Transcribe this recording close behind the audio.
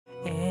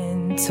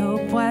to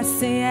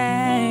poissy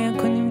and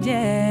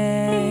kunimje.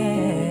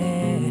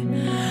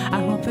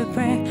 I hope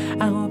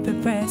you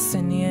pray,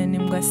 Sunny and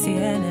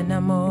Imgasian and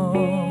Amo.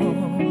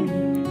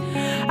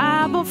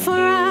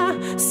 Abofora,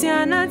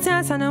 Siana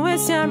Tansana,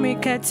 West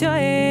America,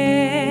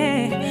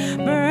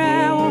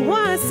 Bera,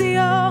 once you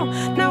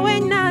now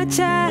when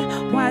nature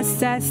was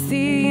that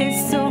see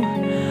so.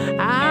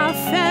 I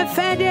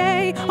fed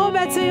day, oh,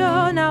 better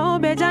you now,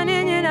 better than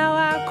in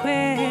our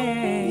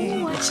quay.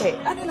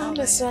 I don't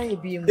understand you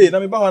being. Hey, let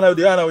me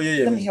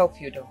help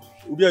you though.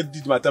 We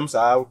did my terms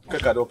out,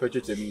 Kakado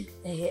purchase me.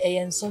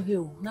 And so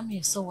you,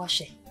 Nammy so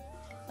wash it.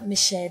 Me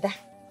share that.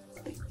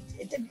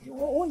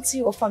 Won't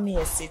you offer me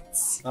a seat?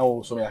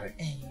 Now, so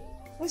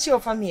Won't you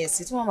offer me a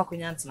seat? Mamma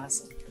couldn't answer.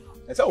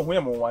 It's all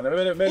women one.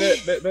 Mamma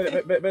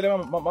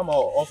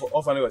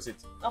offer me a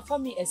seat. Offer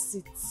me a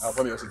seat.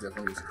 Offer me a seat.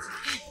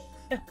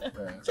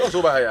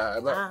 So by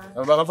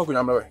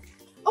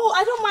oh,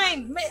 I don't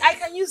mind. I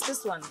can use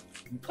this one.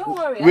 Don't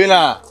worry.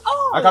 Winner.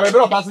 Oh, I can be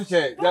better passing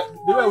chair. We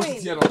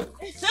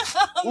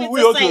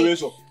okay,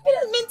 so.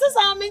 It means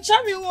I'm in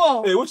charming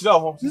war. Hey, what's that?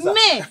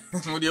 Me.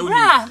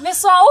 Bra, me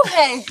so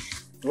okay.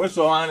 What's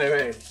so on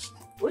the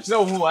which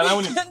no who I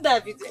only from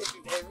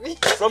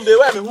the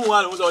way who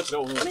I was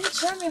also. Me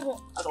charming ho.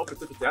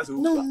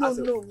 No.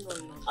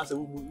 I said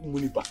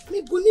Munipa.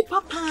 Me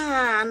Bunipa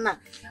pan.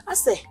 I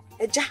say,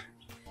 Eja.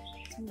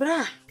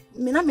 Bra.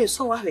 Me na me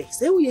so wa hwe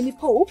say we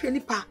nipa o pe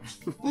nipa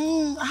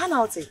aha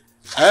na ote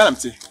I am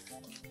say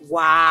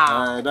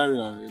wow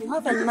you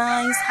have a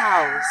nice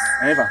house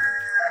Eva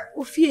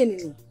ofie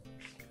ni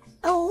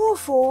oh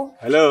fo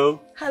hello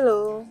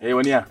hey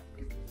wonia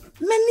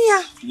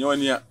menia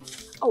nyonia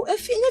oh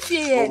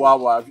efie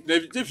wow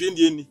the fie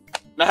ndie ni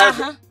na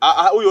ha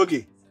we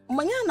okay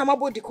manya na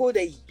mabo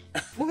decoder yi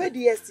mo he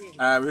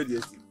DSTV we he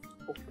DSTV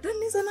oh that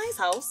is a nice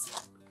house.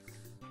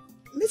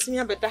 Miss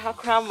me better have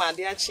grandma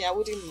there, I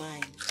wouldn't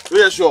mind.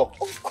 We are sure.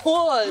 Of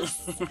course.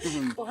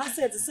 For her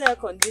said it's air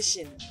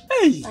condition.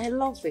 Hey. I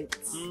love it.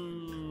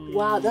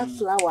 Wow, that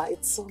flower,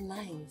 it's so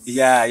nice.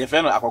 Yeah, your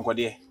friend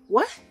Akonkode.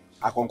 What?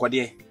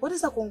 Akonkode. What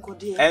is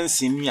Akonkode?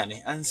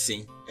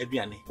 Ensin,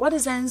 Ebiane. What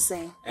is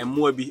ensin? And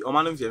more be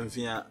Omanum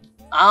Fiamfia.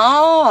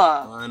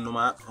 Ah, no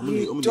ma.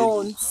 You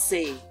don't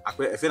say. I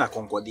feel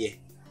Akonkode.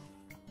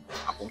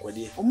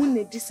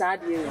 Omune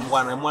decide here.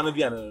 One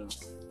Biana.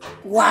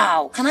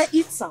 Wow, can I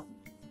eat some?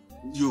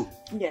 You?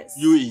 Yes.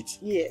 You eat?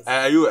 Yes.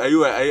 Are you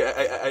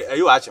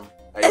Achim?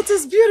 It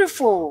is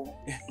beautiful.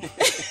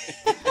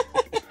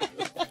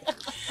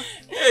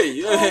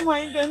 Hey. Oh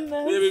my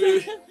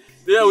goodness.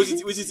 Yeah, we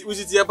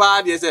sit here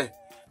party, say.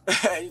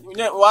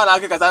 One I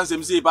can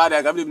answer say party,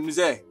 I can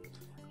say.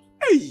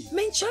 Hey.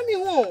 Men chami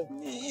wo.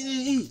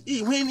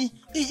 Hey, Winnie.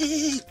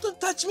 Hey, don't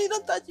touch me.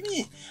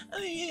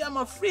 I'm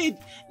afraid.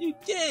 You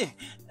can't.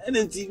 And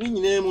then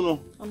name.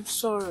 I'm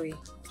sorry.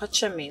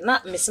 Touch me.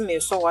 Not miss me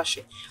so wash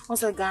it.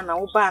 Once again, I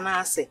will buy an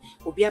assay.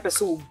 Will be a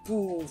person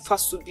boo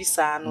fast to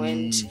Bisa,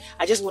 and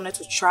I just wanted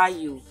to try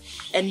you.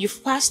 And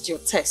you've passed your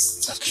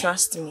test. Okay.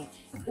 Trust me.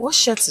 What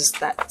shirt is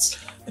that?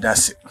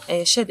 That's it.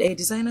 A shirt, a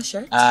designer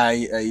shirt? A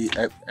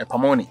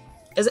Pamoni.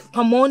 Is it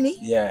Pamoni?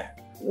 Yeah.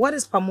 What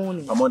is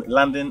Pamoni? Pamoni,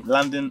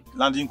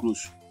 London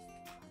cruise.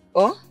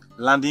 Oh?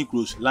 London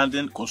cruise,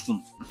 London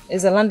costume.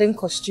 Is a London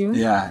costume?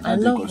 Yeah, I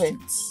love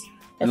costume.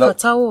 it. A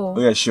towel? Oh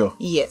yeah, sure.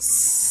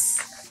 Yes.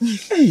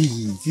 Hey,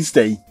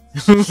 sister.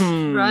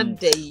 Rod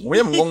day. We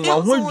am going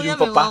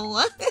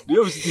papa.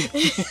 You see.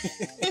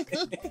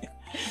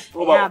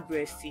 Yeah,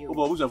 breath you.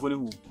 Who's a funny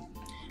who?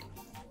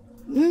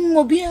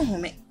 Obi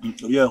home.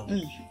 Yeah.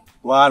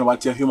 One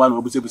what your human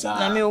will be able to say.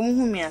 Na me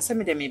omu me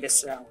asem de me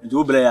besra.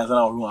 Do bre answer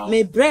na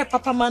me bre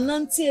papa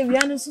mananti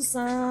ewiane so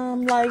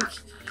sam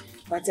like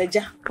but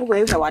eja wo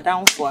we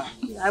down for.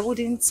 I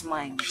wouldn't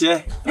mind.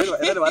 Yeah.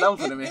 I down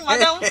for me.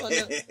 Down for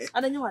them.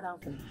 I don't know what down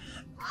for.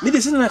 Me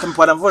dey say na kan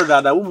padam for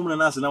that wo mu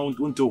na ase na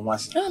wonto ho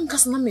ase.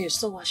 Cause na me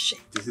so wash.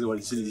 This is what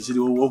wo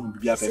hu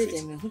bibia perfect.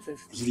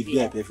 This is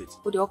bibia perfect.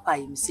 Wo dey opa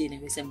you say na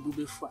be say mbu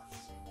befu a.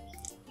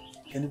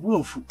 And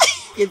wo fu.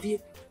 Ye bi.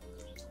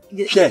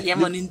 Ye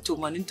maninto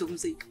mu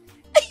say.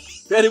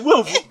 Very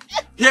wo fu.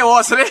 Here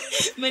was re.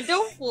 Me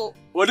don fo.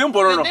 Wo dem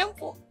poro no.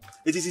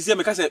 It is say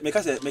me ka say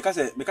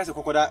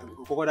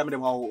kokoda me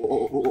dem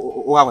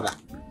o awada.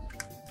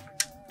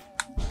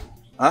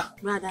 Huh?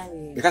 Brother.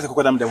 Me ka say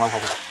kokoda me dem o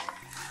awada.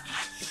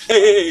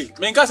 Hey,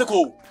 menkase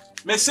ko.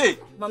 Me say.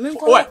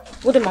 Mamenko. What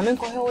the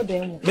mamenko he wo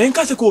dem.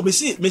 Menkase ko me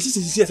say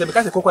say me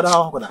ka say kokoda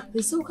ha kokoda.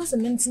 Me say ka say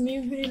mentimi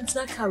hwiri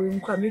ntina ka we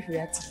nkwa me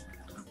hwiati.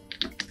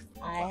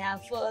 I am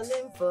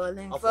falling,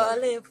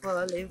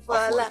 overdose me.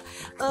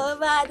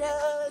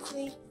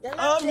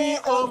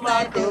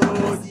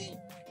 Overdose.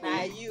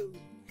 Now you,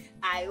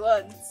 I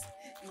want,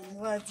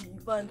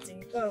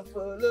 come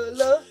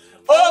follow.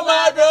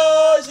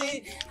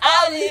 Overdose,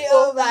 I'll be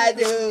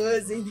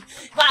overdosing.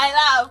 My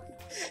love,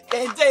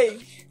 can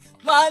take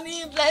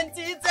money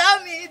plenty. Tell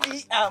me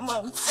the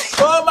amount.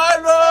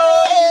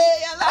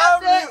 Overdose, I'll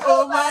be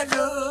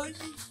overdose.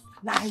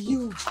 Now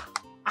you,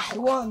 I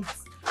want.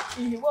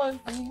 You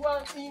want, la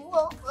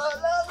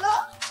la.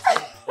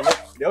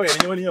 Yo,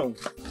 anyone young?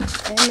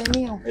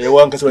 Emenia.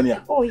 One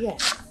Casonia. Oh,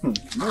 yes. No,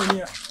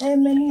 near.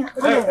 Emenia.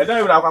 I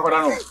don't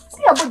know.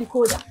 See a body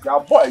coda.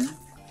 Your boy.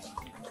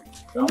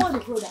 You want the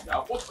coda?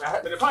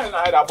 The fine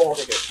I had a ball.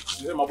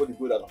 You my body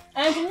good.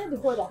 I can hear the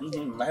coda.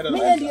 I had a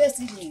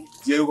yesterday.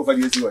 You go for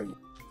the SUI.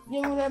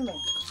 You remember?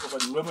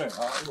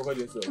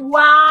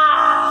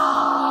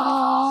 Wow!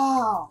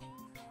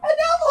 I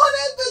don't want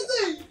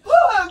everything.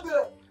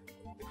 Look.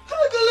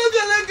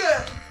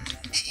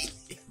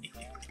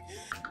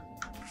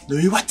 No,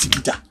 what to be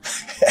that?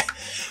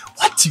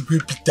 What to be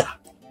that?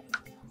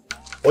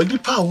 Only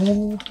power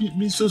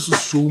me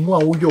so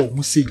more. What you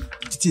who say?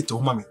 It's to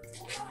mommy.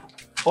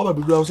 All my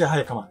people say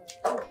hi, come on.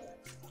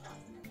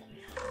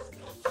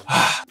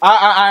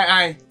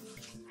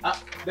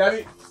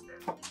 David.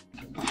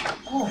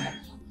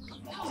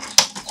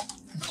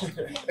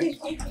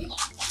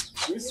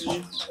 You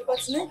see?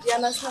 But maybe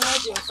I'm not from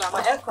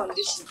air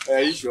condition.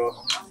 Are you sure?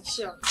 I'm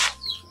sure.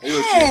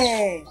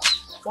 Hey,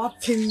 what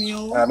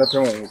premium? I'm not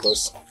paying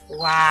because.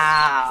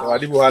 Wow. I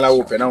didn't want to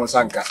open our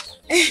Sanka.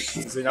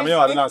 So, I'm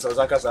not an answer.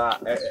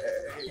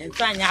 And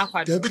Tanya,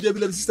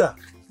 Debbie, sister.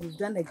 You've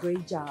done a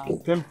great job.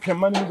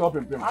 Money up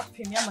in Pim. Up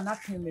in Yam and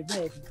up in the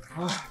bed.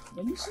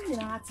 When you see in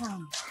our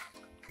town.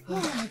 Oh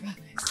my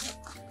goodness.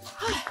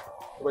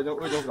 We don't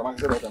come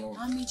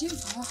I'm a gym.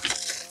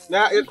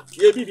 Now,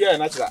 it be a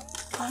natural.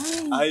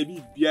 I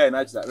be a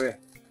natural.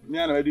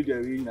 Nana, I did a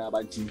ring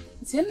about you.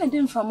 Send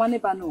them from money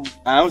bano.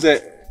 I was a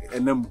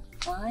number.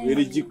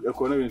 Really, a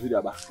corner in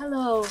the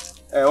hello.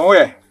 Oh,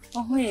 yeah.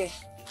 Oh, yeah.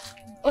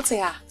 What's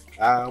here?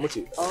 What's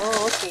it?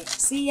 Oh, okay.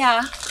 See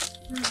ya.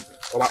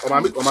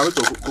 Mammy,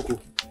 cuckoo.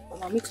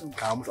 Mammy, come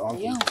on.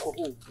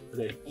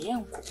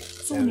 Young,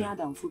 so many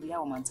Adam for the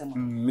hour,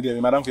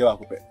 Madame Fia,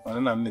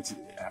 and I'm not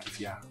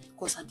here.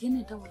 Because I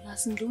didn't know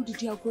last and do the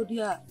dear go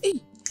dear. Eh,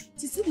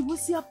 to see the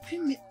wussy up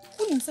him,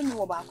 couldn't send me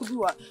about could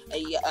do a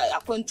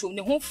point to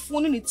the whole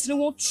phone in its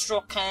no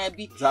truck can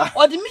be.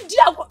 Or the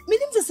media,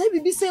 meaning to say,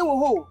 be say,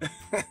 oh,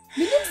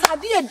 meaning I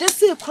did this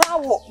say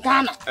crowd,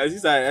 Ghana.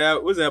 As I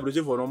was a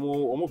project for no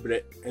more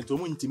bread and to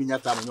moon to me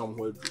at time on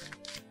hold.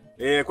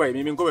 Eh, quite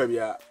meaning go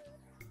here.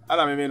 I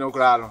don't mean no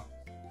crowd.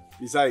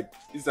 Besides,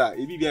 it's a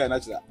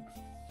natural.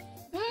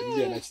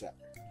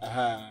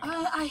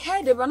 I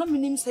heard it, but I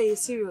mean, say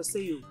serious,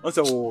 say you.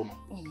 Oh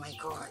my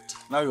God.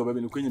 Now you're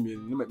baby, Queen,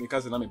 me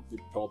cousin, I'm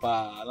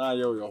Papa, and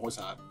I owe your horse.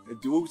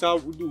 It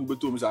would do but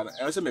to me,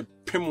 I said,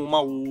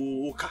 Pimoma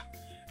Woka.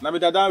 Now,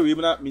 that we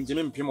will not mean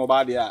Jim Pimo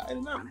Badia,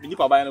 and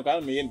Nipa by no kind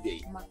of me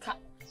day. My cat.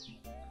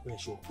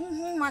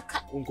 My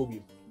cat won't go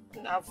be.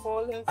 I've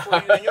fallen for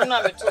you, you're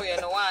not a toy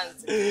and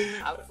once.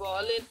 I've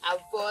fallen,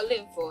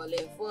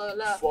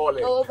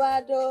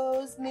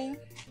 overdose me.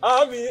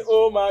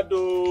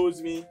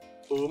 Overdose me.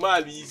 Oh my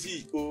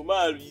Lizzie,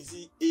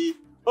 eh?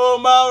 Oh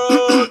my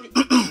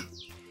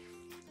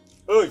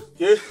oh,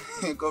 yeah.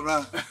 Come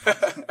on.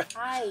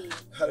 Hi.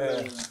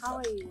 Hello. How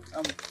are you?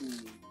 I'm cool.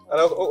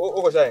 Hello,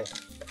 what's that?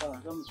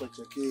 I'm going to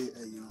check it.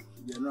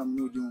 I'm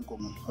new doing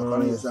come. I'm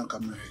going to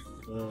come.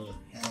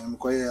 I'm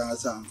going to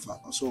Sam.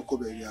 So, go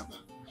baby.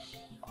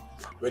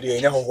 Where do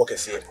you know what I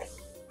say?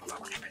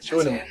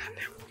 Show them.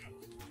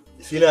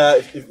 If see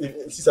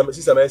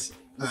Mercy.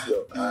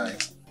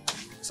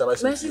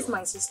 Mercy is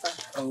my sister.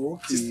 Oh,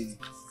 okay.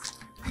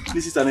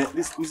 This is I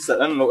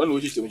don't know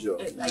what she's doing.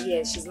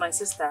 Yeah, she's my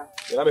sister.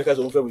 Yeah, because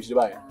I'm friend with you.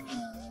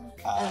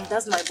 And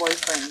that's my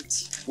boyfriend.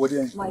 What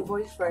is my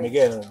boyfriend?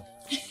 Again.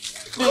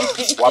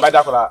 What about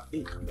that for that?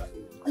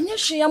 I'm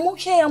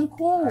okay, I'm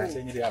cool.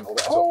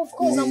 Oh, of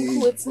course, I'm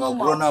cool. It's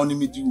normal.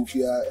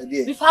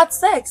 We've had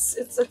sex.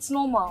 It's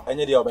normal. And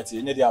you're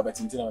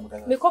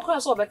Me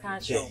cockroach so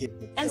can't show.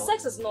 And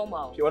sex is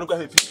normal. You want to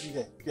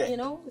go? You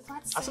know, we've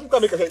had sex.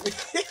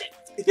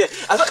 Yeah,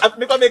 I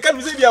make a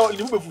visit your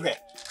little bit.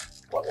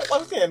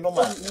 What's the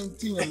normal?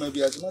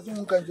 Maybe as much as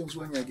you can just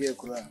when you get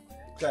cry.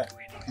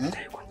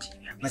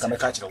 Make a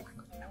catch.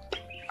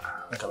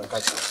 Make a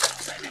catch.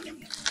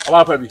 How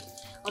about baby?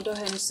 ODO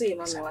say,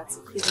 Mommy, what?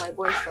 He's my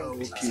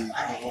boyfriend. Okay.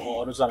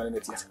 Oh, no, sorry,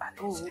 anything.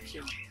 Oh,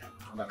 okay.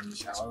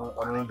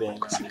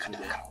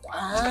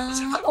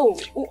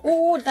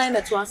 Dine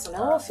at once.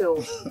 I feel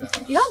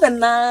you have a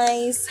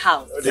nice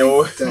house.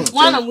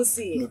 One I must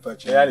see.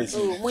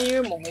 Oh,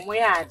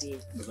 where are they?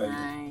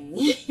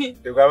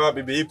 The grandma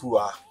be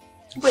poor.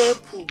 Where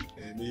poor?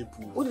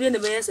 What did the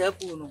man say?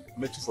 Poor.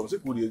 Met you from the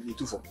pool, you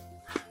too for.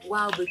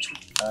 Wow, but you.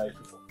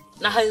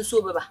 Now, how you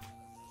so, Baba?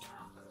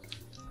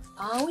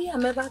 Ah, we are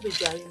never be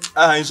dying.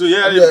 Ah, so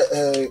yeah,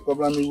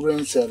 probably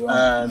rain said.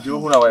 And you know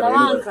what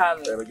I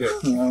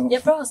your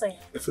brother say?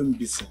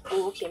 Bisa.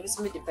 Oh, okay, Miss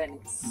me the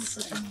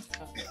Bernice.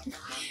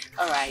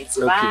 All right,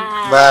 okay.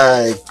 Bye.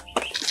 Bye.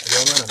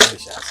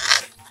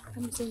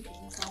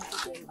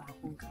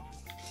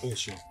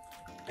 Sure.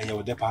 And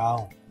you're the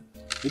pound.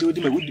 We do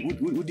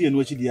know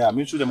what you do. I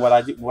mean, show them what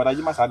I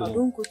must have done.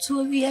 Don't go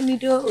to me, and you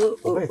do.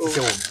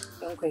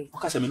 Okay.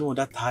 Because I know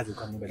that hard you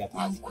come better.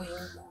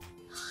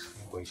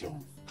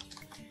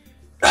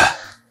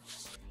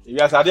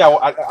 Yes, I said,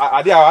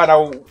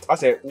 I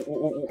say,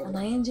 an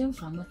engine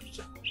from a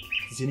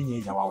is any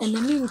age. And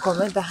the mean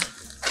commander.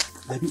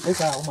 That's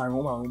how my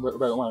woman. That's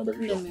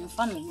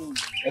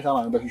how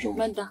I'm show.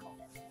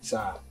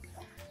 Sir,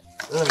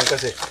 like I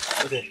say,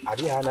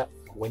 Adiana,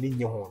 when in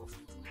your home.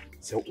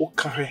 So,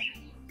 okay.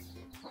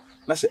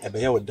 That's a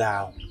bear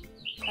down.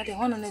 I don't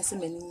want to say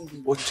many.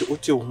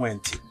 What you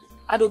went?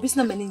 I don't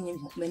business many.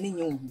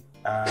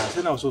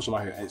 Then I was also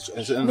my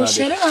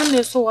Michelle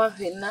and so I've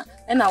been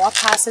and our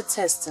pass a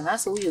test, and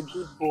that's a good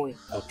boy.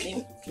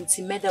 Okay, it's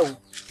a medal.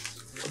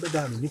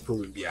 Madam,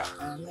 nipple, dear.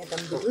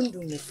 Madam, the room do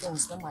me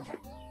phones, no matter.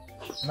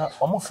 No,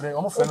 I'm afraid.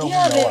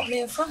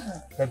 Obia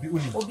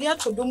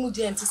to do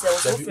mudia and to say,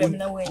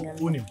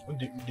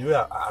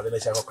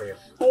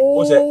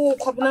 oh,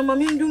 Copna,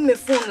 mammy, do me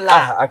phone.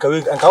 I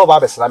can go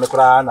back as I'm a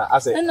crown. I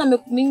say, and I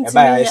mean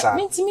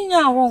to me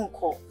now, won't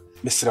call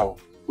Mr.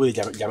 Will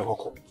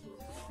Jamako.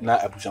 Now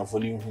a push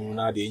for you who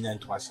now the Indian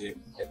to say,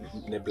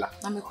 Nebla.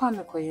 I'm a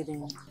quite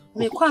quieting.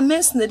 Me quite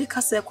mess the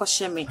Dicasa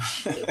question.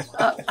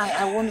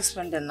 I want to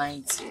spend the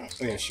night.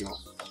 Yeah, sure.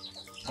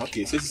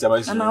 Okay, so it's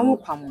about and I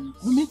won't come.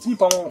 Meet me,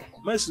 Pamo,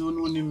 Messi, no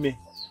me.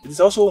 It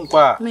is also on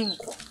qua.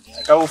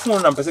 I will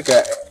phone and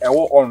Pesca, I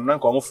walk on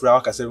Nanko for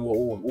our Castle.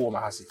 Oh, my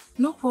hussy.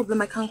 No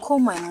problem, I can call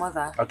my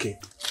mother. Okay,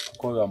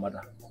 call your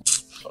mother.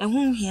 And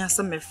whom he has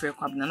some free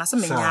cabin and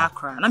some cry.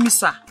 And I'm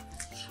sir.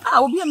 I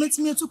will be a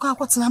meeting me to come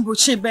what's an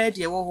ambroche bed,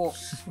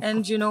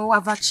 and you know,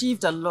 I've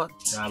achieved a lot.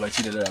 I've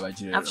achieved a lot.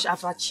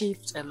 I've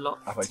achieved a lot.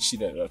 I've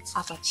achieved a lot.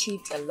 I've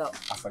achieved a lot.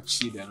 I've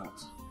achieved a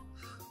lot.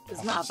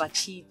 It's not I've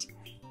achieved.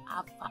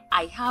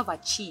 I have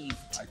achieved.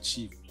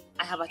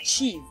 I have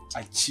achieved.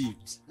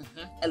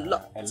 A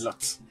lot. A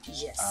lot.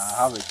 Yes.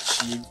 I have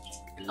achieved.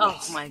 Oh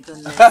my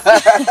goodness.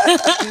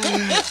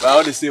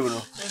 Well, the same,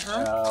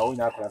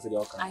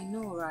 I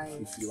know,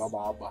 right? If you are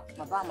Baba,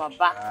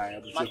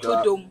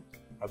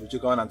 I'll be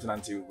checking on until I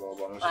know say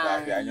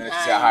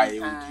hi.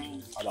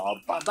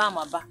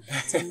 Baba,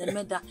 and the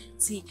mother.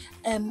 See,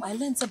 I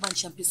learned a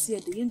bunch of PC.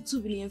 The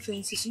into billion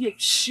fences. You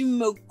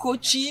shimo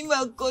coachy.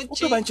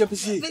 Bunch of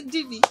PC.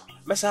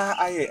 Massa,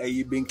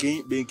 I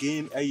banking,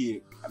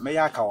 may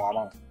I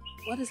cow?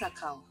 What is a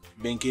cow?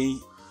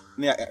 Banking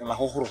near my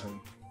whole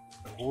home.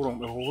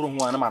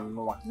 One man,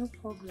 no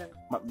problem.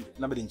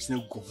 Nobody in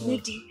go.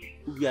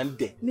 We are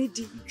dead.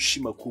 Medi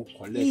Shimaku,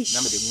 collect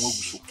number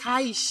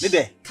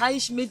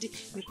Kaish made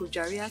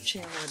Mikujaria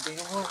chain. I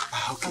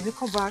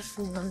make a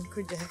bathroom and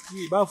could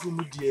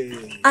bathroom, dear.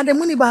 And the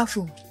money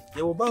bathroom.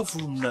 Your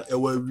bathroom, a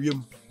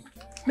room.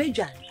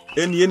 Major.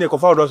 And the end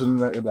of our dozen.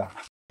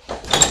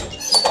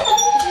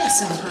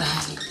 Yes, I'm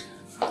glad.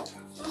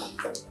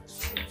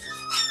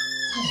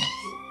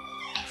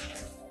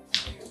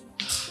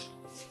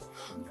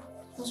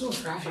 So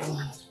fragile.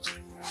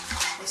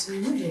 It's a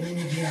new day.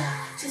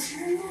 Just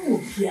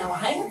move. Yeah,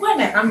 I'm going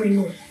to come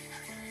in.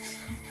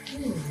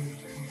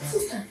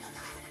 Sister,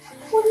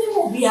 what do you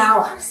move?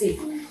 Yeah, say.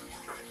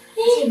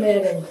 Hey,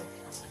 madam.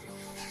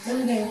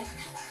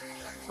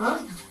 Huh?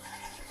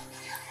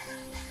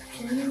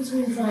 Can you use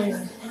me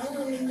driving? I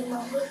don't know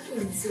what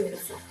to say.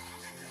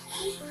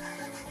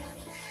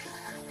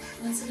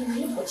 I said,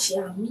 I'm not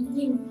sure. I'm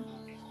meaning.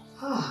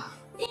 Ah.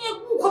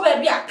 You go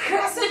baby, I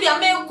crash if you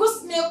make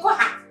good milk.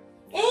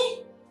 Eh?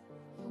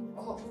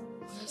 Oh,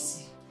 I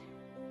see.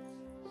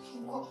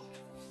 Oh,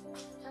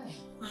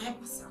 I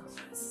have a sound.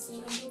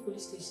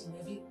 Police station,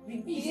 maybe.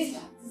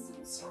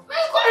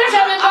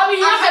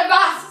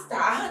 I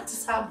had to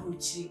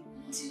sabotage.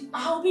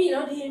 I'll be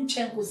not in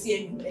Chanko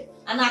see anyway.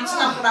 And I'm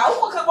not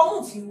walk up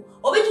with you.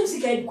 Or be too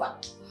sick.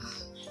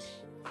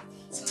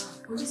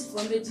 Police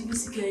from the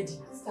GBC.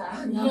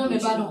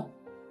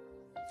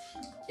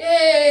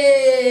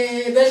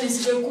 Eh,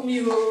 Bernice,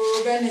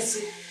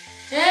 Bernice.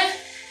 Eh?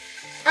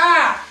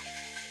 Ah!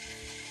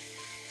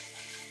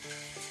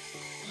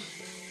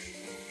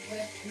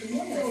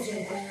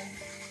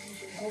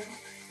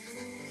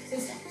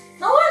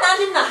 No one I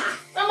now.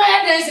 No, my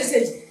address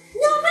is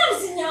no man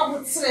is in your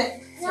boots.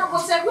 Now,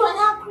 what's everyone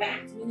now?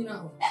 And I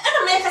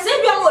make a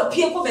say, you are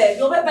people, baby.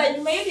 You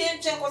may be in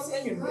check what's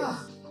in you.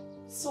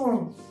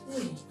 So,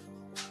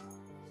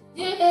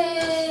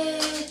 yeah.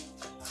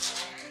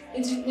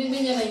 It's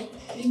me,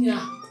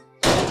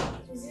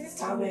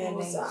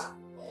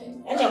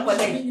 and your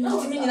colleague,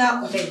 no, me now,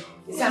 colleague.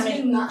 It's a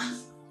man.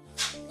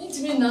 It's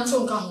me not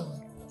so come.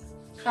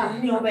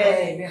 Come, you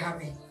obey, be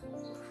happy.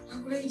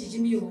 I'm going to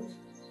Jimmy.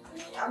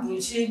 I'm going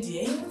to change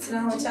the ends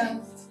now.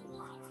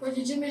 What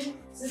did you mean?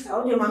 Sister,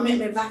 how do you make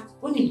me back?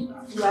 Only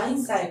you are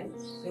inside.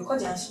 The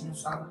courthouse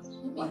is sour.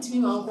 What me,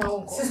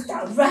 my sister,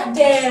 right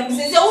there.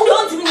 Since you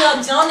don't me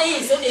your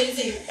journey, so they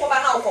say, come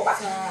on, come back.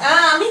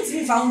 Ah, meet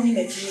me found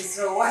me,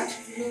 so what?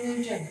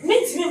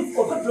 Meet me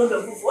for a blood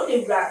of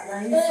only black.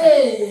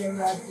 Hey,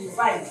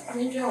 fine.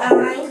 I'm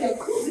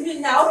going me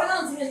now,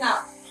 pronounce me now.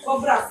 Oh,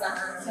 brother.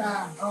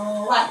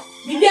 Oh, what?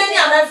 Be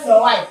there for a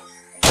while.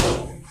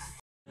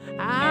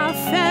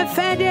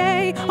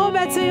 Fede,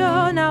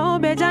 Obeto, now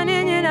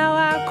Bejanin in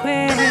our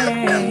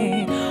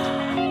quay.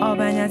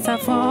 Obanya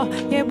Safo,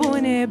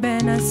 Yebune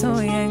Bena so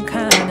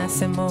Yankana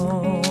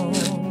Simo.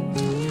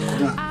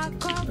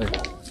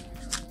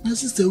 My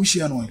sister, who she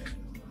annoying?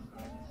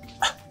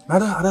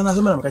 Nada, na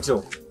so man catch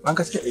you. Man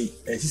catch a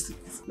sister.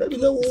 Let me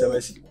know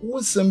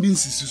what's some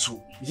beans is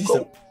so.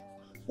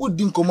 Would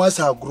didn't come as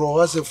a grow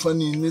as a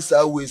funny in this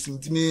always in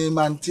me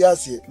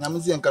mantiasi.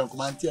 Namazian can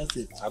command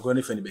tiasi. I go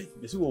any funny bay.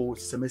 This was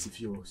Sister Mercy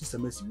Fio, Sister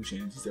Mercy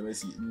Wishin, Sister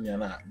Mercy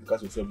Niana,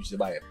 because of the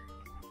buyer.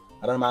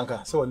 I don't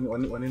manka, so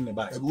one in the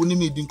back. I wouldn't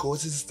need call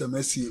Sister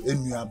Mercy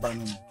in your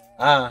ban.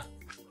 Ah,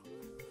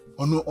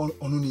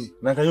 only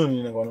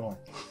Nakayuni never know.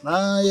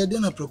 Nah, you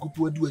didn't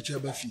preoccupy do a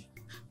chabafi.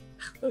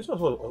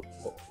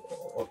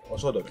 Or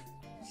sort of it.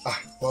 Ah,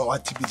 well,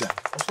 what to be that?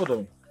 Or sort of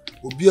it.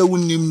 Obia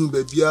wouldn't name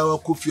baby our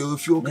coffee or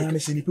few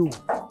minutes in the pool.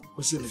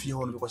 Was it if you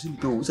want to was in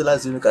the pool? Was the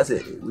last thing I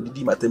said? Would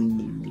the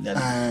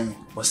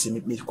matem was in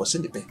me was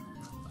in the pay.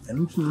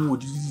 And who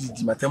would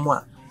the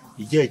matemwa?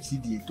 He get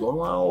it to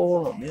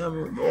all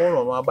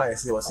my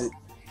bias was it.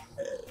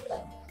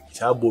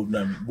 Child board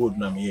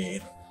name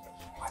here.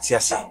 What's your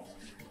say?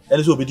 And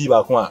it's will be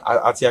back one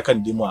at your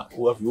can do more.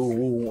 Who have you?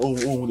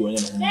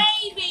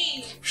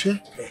 Baby! Sure.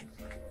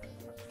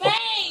 Hey!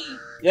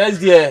 Yes,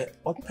 dear.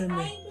 Open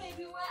me.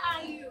 Baby, where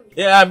are you?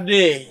 Yeah, I'm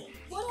there.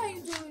 What are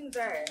you doing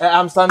there?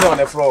 I'm standing on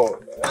the floor.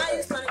 Why are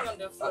you standing on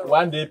the floor?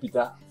 One day,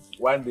 Peter.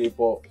 One day,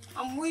 Paul.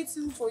 I'm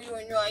waiting for you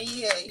and you are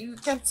here. You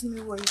kept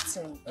me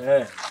waiting.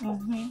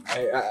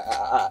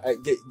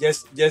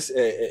 Just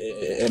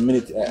a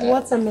minute.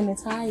 What a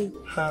minute? Hi.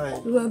 Hi.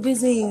 We were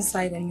busy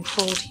inside and you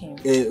called him.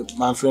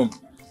 My friend.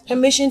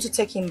 Permission to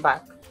take him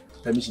back.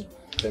 Permission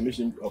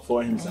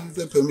for him, sir.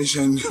 The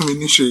permission,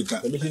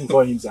 Permission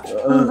for him, sir.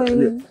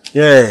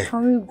 Yeah.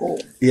 Can we go?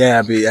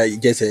 Yeah,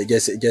 but just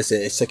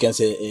a second,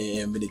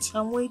 a minute.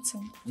 I'm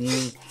waiting.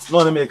 No,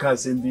 let me can't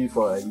send you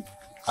for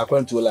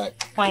according to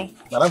like. Why?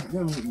 Madam.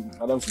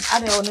 I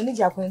don't want to need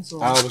your according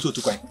to. I was so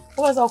too quiet.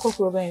 What was our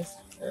Robins?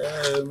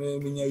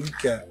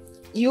 UK.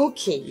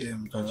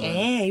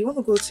 Yeah. You want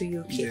to go to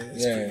UK?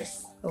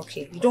 Yes.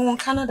 Okay. You don't want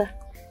Canada?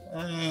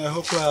 I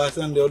hope I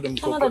attend the other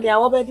Canada, they are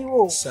already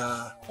woke.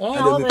 Sir,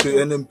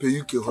 and then pay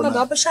UK.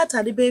 Canada, but shut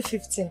at the bay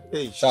 15.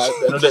 Hey,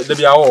 they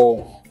be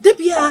all. They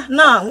be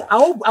now.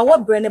 I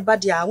want brand a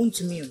body. I want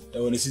to me.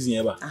 When the season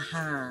ever.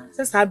 Aha.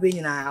 Since I bring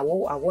in, I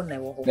want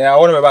never. Yeah, I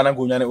want to go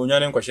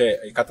Unyan Koshe,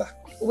 a kata.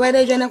 Where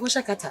they join a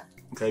Kosha Kata?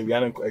 Okay, we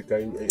are a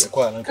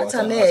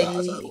Kata,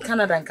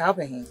 Canada and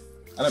Calvin.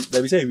 And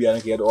they say we are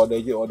here or the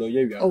year.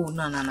 Oh,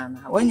 no.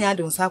 When you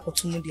don't circle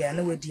to me, I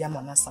know where dear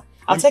Manasa.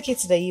 I'll take it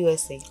to the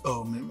USA.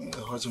 Oh, maybe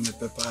a husband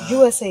pepper.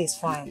 USA is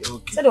fine.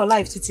 Okay. Said your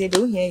life to say,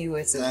 don't hear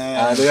USA.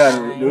 They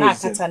are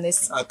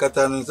Katanis. I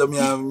Katan,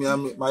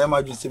 my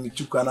emergency me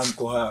took an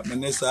uncle,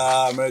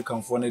 Manessa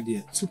American for a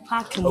day. To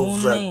pack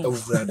over.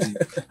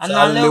 And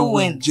I know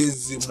when.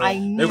 I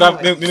know.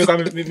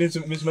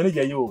 Miss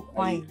Manager, you.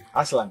 Why?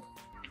 Iceland.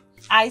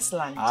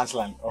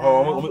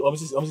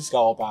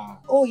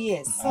 Oh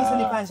yes. Since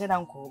the pan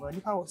uncle, but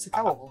Nipa was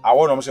I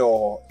want to say, I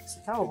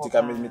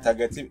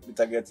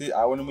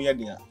want to meet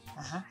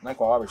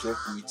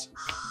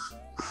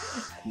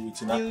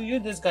dinner. You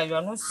this guy, you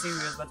are not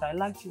serious, but I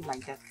like you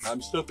like that.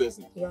 I'm still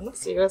person. You are not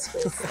serious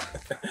person.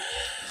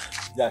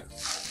 Jack.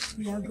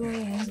 We are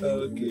going.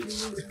 Okay.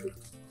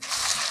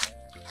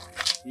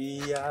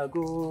 We are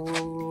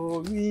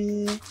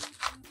going.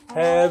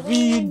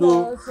 Heavy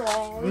no,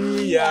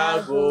 we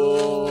are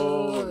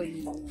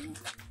going.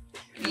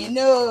 We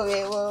know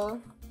we will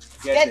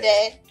get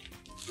there.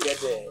 Get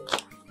there.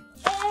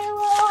 It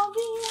will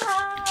be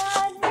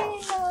hard, we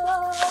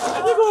know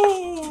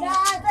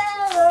that the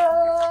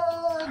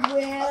road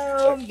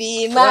will be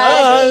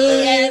my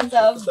end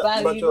of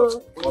Bible.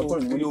 Of course.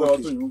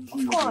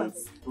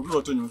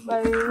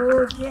 But we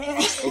will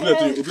get.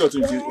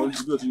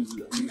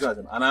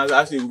 And I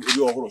say,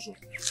 you are also.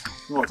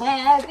 We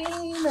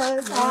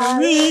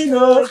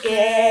know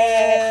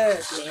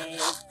get there.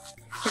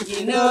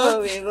 You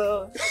know we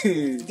will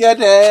Get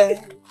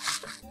there.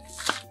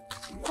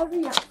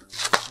 Hurry up.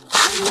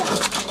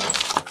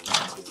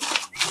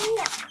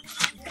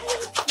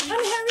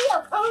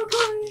 I'm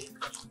going.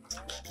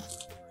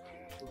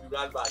 We'll be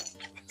right back.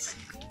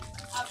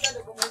 After the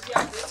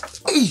commercial.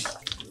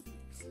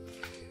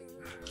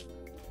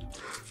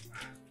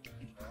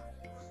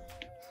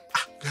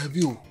 Have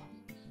you?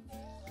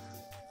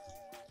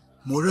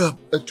 Mora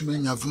at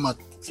me, have mat.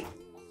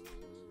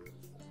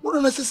 What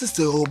an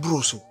sister or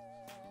broso?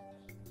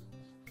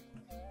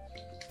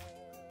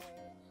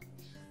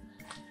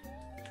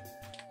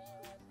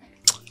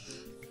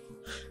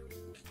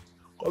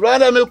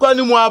 Rada me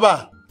kwani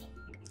mwaba.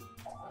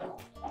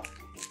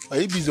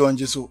 Ayi bizo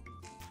anje so.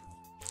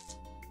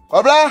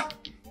 Obla.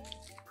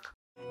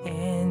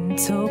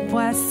 Ento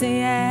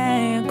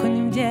poise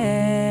kunimje.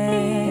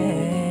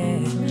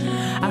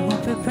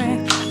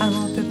 I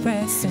hope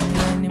prepare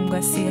soon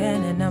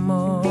ngwasiene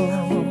namo.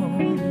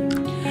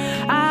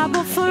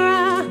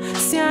 Abofora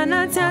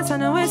siana tata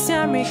na wesi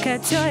America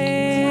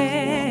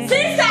joy.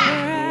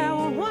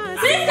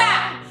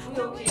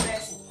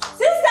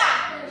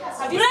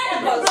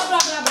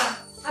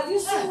 Have you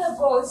seen the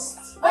ghost?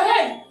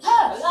 Okay.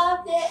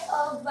 Love the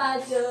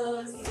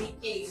overdose.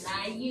 Speaking,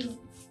 are you?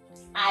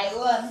 I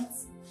want.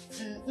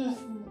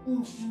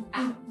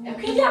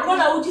 Okay, yeah, what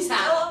I would just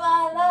have. Oh,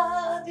 my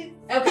love.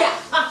 Okay.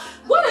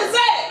 What is it?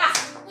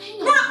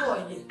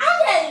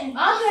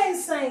 I ain't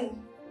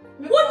saying.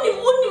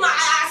 Wouldn't my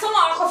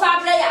someone of our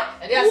player?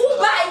 Who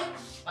buy?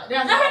 I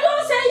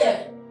don't say it.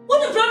 What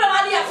the problem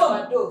are you for?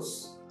 Overdose.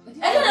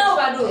 I don't know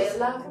overdose.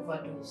 Love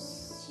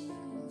overdose.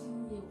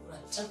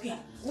 Okay.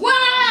 What?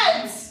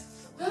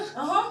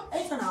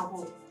 I found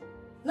out.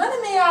 None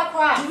of me are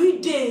crying. 3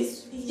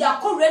 days. You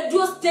call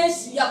radio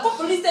station. You call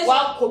police station.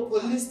 One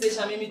police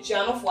station. Maybe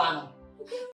channel for one.